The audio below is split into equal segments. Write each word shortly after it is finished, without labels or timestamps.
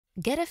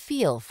Get a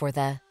feel for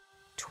the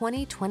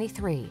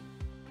 2023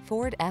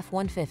 Ford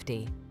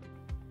F-150.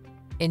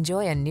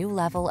 Enjoy a new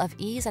level of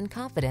ease and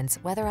confidence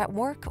whether at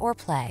work or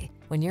play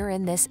when you're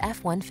in this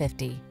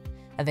F-150.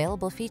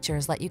 Available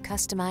features let you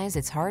customize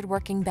its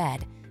hard-working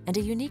bed, and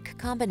a unique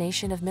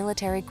combination of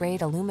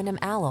military-grade aluminum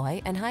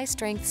alloy and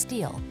high-strength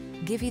steel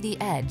give you the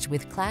edge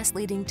with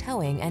class-leading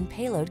towing and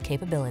payload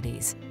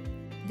capabilities.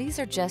 These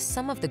are just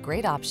some of the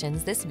great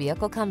options this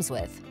vehicle comes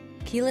with: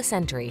 keyless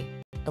entry,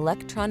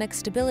 electronic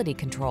stability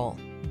control,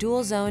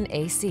 dual-zone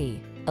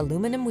AC,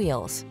 aluminum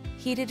wheels,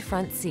 heated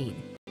front seat,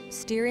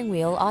 steering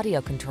wheel audio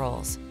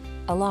controls,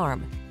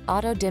 alarm,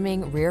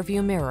 auto-dimming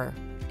rear-view mirror,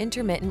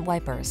 intermittent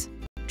wipers,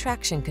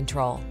 traction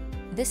control.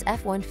 This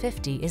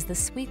F-150 is the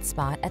sweet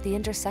spot at the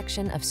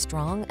intersection of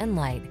strong and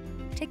light.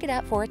 Take it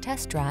out for a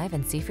test drive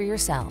and see for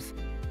yourself.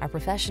 Our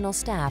professional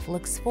staff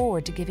looks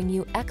forward to giving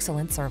you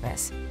excellent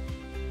service.